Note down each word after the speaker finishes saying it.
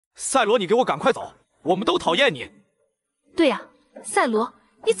赛罗，你给我赶快走，我们都讨厌你。对呀，赛罗，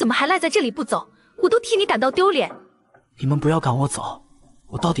你怎么还赖在这里不走？我都替你感到丢脸。你们不要赶我走，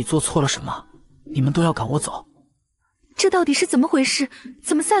我到底做错了什么？你们都要赶我走？这到底是怎么回事？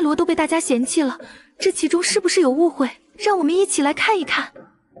怎么赛罗都被大家嫌弃了？这其中是不是有误会？让我们一起来看一看。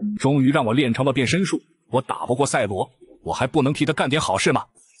终于让我练成了变身术，我打不过赛罗，我还不能替他干点好事吗？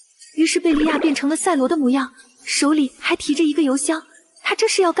于是贝利亚变成了赛罗的模样，手里还提着一个邮箱。他这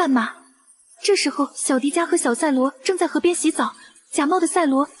是要干嘛？这时候，小迪迦和小赛罗正在河边洗澡，假冒的赛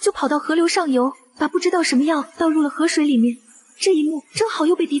罗就跑到河流上游，把不知道什么药倒入了河水里面。这一幕正好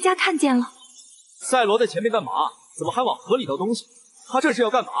又被迪迦看见了。赛罗在前面干嘛？怎么还往河里倒东西？他这是要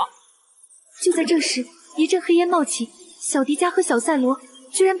干嘛？就在这时，一阵黑烟冒起，小迪迦和小赛罗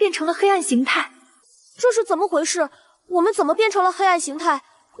居然变成了黑暗形态。这是怎么回事？我们怎么变成了黑暗形态？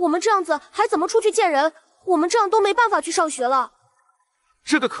我们这样子还怎么出去见人？我们这样都没办法去上学了。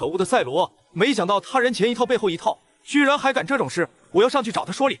这个可恶的赛罗，没想到他人前一套背后一套，居然还干这种事！我要上去找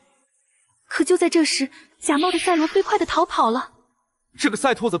他说理。可就在这时，假冒的赛罗飞快地逃跑了。这个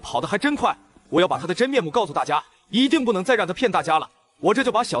赛兔子跑得还真快，我要把他的真面目告诉大家，一定不能再让他骗大家了。我这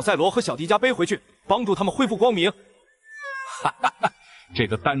就把小赛罗和小迪迦背回去，帮助他们恢复光明。哈哈哈，这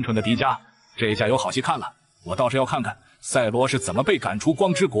个单纯的迪迦，这下有好戏看了。我倒是要看看赛罗是怎么被赶出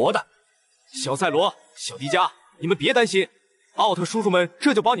光之国的。小赛罗、小迪迦，你们别担心，奥特叔叔们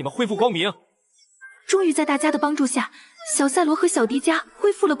这就帮你们恢复光明。终于在大家的帮助下，小赛罗和小迪迦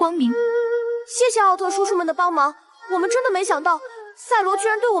恢复了光明。谢谢奥特叔叔们的帮忙，我们真的没想到赛罗居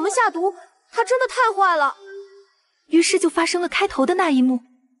然对我们下毒，他真的太坏了。于是就发生了开头的那一幕。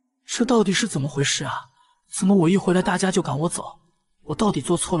这到底是怎么回事啊？怎么我一回来大家就赶我走？我到底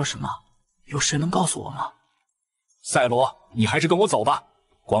做错了什么？有谁能告诉我吗？赛罗，你还是跟我走吧，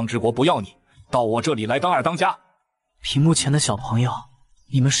光之国不要你，到我这里来当二当家。屏幕前的小朋友，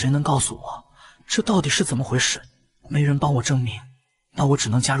你们谁能告诉我，这到底是怎么回事？没人帮我证明，那我只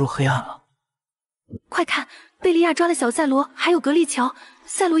能加入黑暗了。快看，贝利亚抓了小赛罗还有格力乔，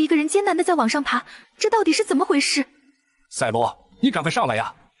赛罗一个人艰难地在往上爬，这到底是怎么回事？赛罗，你赶快上来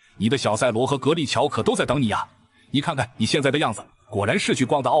呀！你的小赛罗和格力乔可都在等你呀！你看看你现在的样子，果然逝去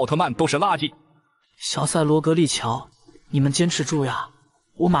光的奥特曼都是垃圾。小赛罗、格力乔，你们坚持住呀！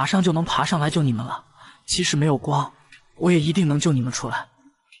我马上就能爬上来救你们了。即使没有光，我也一定能救你们出来。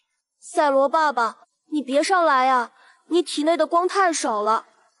赛罗爸爸，你别上来呀！你体内的光太少了，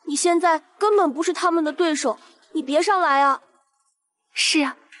你现在根本不是他们的对手，你别上来啊！是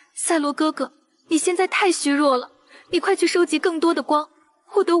啊，赛罗哥哥，你现在太虚弱了，你快去收集更多的光，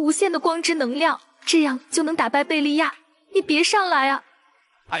获得无限的光之能量，这样就能打败贝利亚。你别上来啊！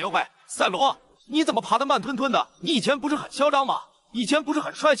哎呦喂，赛罗，你怎么爬得慢吞吞的？你以前不是很嚣张吗？以前不是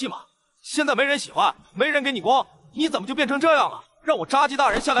很帅气吗？现在没人喜欢，没人给你光，你怎么就变成这样了？让我扎基大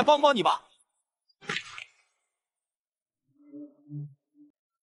人下来帮帮你吧。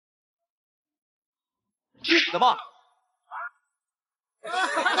去你的吧！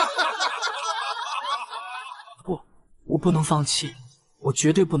不，我不能放弃，我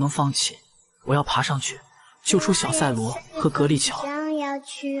绝对不能放弃，我要爬上去，救出小赛罗和格力乔。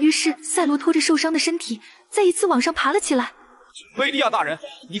于是赛罗拖着受伤的身体，再一次往上爬了起来。贝利亚大人，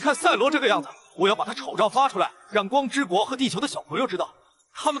你看赛罗这个样子，我要把他丑照发出来，让光之国和地球的小朋友知道，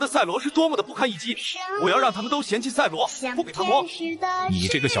他们的赛罗是多么的不堪一击。我要让他们都嫌弃赛罗，不给他光。你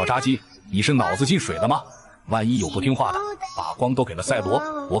这个小渣鸡，你是脑子进水了吗？万一有不听话的，把光都给了赛罗，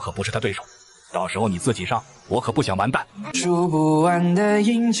我可不是他对手。到时候你自己上，我可不想完蛋。数不完的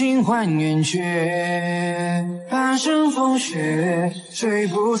阴晴换圆缺，半生风雪，吹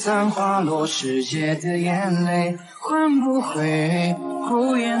不散滑落世界的眼泪，换不回，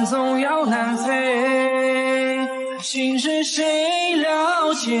孤雁总要南飞。心事谁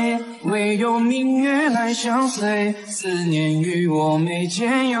了解？唯有明月来相随。思念与我眉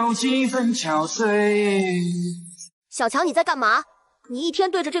间有几分憔悴。小强，你在干嘛？你一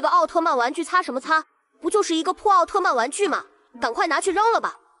天对着这个奥特曼玩具擦什么擦？不就是一个破奥特曼玩具吗？赶快拿去扔了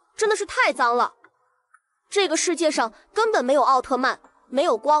吧！真的是太脏了。这个世界上根本没有奥特曼，没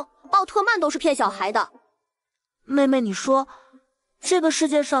有光，奥特曼都是骗小孩的。妹妹，你说这个世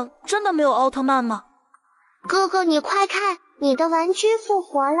界上真的没有奥特曼吗？哥哥，你快看，你的玩具复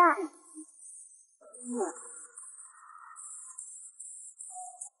活了！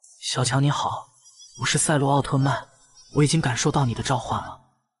小强你好，我是赛罗奥特曼，我已经感受到你的召唤了。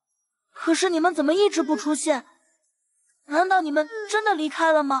可是你们怎么一直不出现？难道你们真的离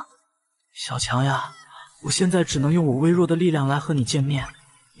开了吗？小强呀，我现在只能用我微弱的力量来和你见面，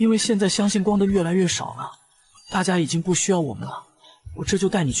因为现在相信光的越来越少了，大家已经不需要我们了。我这就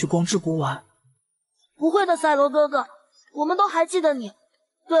带你去光之国玩。不会的，赛罗哥哥，我们都还记得你。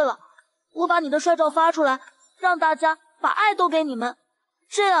对了，我把你的帅照发出来，让大家把爱都给你们，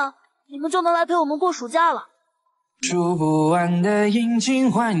这样你们就能来陪我们过暑假了。数不完的阴晴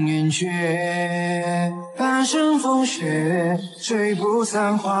换圆缺，半生风雪，吹不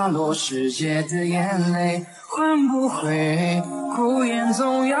散花落世界的眼泪，换不回，孤雁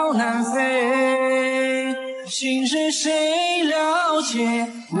总要南飞。心事谁了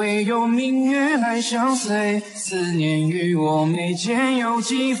解？唯有明月来相随。思念与我眉间有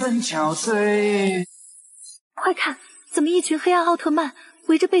几分憔悴。快看，怎么一群黑暗奥特曼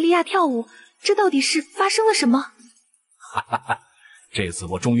围着贝利亚跳舞？这到底是发生了什么？哈哈哈！这次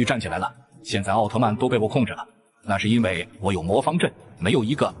我终于站起来了。现在奥特曼都被我控制了，那是因为我有魔方阵，没有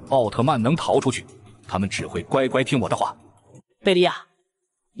一个奥特曼能逃出去，他们只会乖乖听我的话。贝利亚，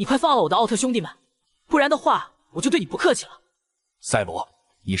你快放了我的奥特兄弟们，不然的话我就对你不客气了。赛罗，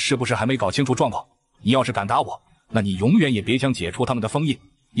你是不是还没搞清楚状况？你要是敢打我，那你永远也别想解除他们的封印，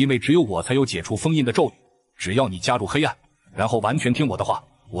因为只有我才有解除封印的咒语。只要你加入黑暗，然后完全听我的话，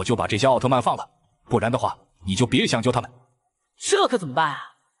我就把这些奥特曼放了，不然的话你就别想救他们。这可怎么办啊？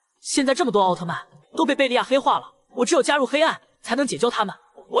现在这么多奥特曼都被贝利亚黑化了，我只有加入黑暗才能解救他们。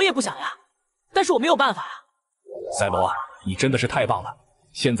我也不想呀，但是我没有办法呀。赛罗，你真的是太棒了！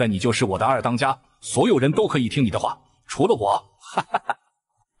现在你就是我的二当家，所有人都可以听你的话，除了我。哈哈哈。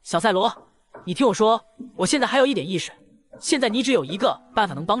小赛罗，你听我说，我现在还有一点意识。现在你只有一个办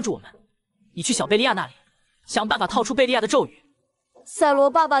法能帮助我们，你去小贝利亚那里，想办法套出贝利亚的咒语。赛罗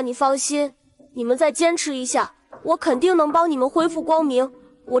爸爸，你放心，你们再坚持一下，我肯定能帮你们恢复光明。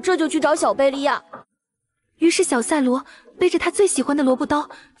我这就去找小贝利亚。于是小赛罗背着他最喜欢的萝卜刀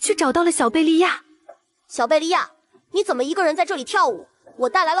去找到了小贝利亚。小贝利亚，你怎么一个人在这里跳舞？我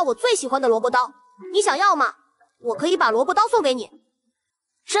带来了我最喜欢的萝卜刀，你想要吗？我可以把萝卜刀送给你。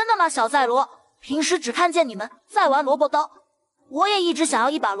真的吗，小赛罗？平时只看见你们在玩萝卜刀，我也一直想要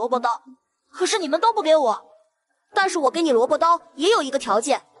一把萝卜刀，可是你们都不给我。但是我给你萝卜刀也有一个条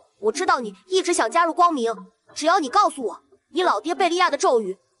件，我知道你一直想加入光明，只要你告诉我你老爹贝利亚的咒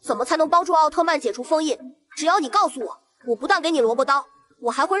语怎么才能帮助奥特曼解除封印，只要你告诉我，我不但给你萝卜刀，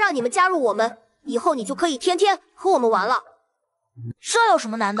我还会让你们加入我们，以后你就可以天天和我们玩了。这有什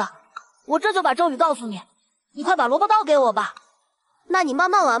么难的？我这就把咒语告诉你，你快把萝卜刀给我吧。那你慢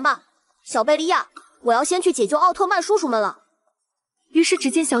慢玩吧，小贝利亚，我要先去解救奥特曼叔叔们了。于是只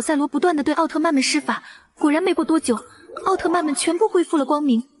见小赛罗不断地对奥特曼们施法，果然没过多久，奥特曼们全部恢复了光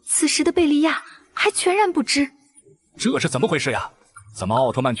明。此时的贝利亚还全然不知。这是怎么回事呀？怎么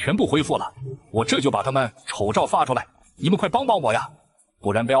奥特曼全部恢复了？我这就把他们丑照发出来，你们快帮帮我呀，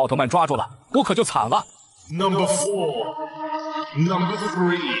不然被奥特曼抓住了，我可就惨了。Number 4, Number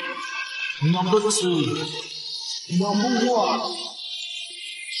 3, Number 2, Number 1.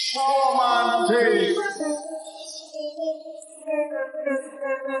 Power Man Take.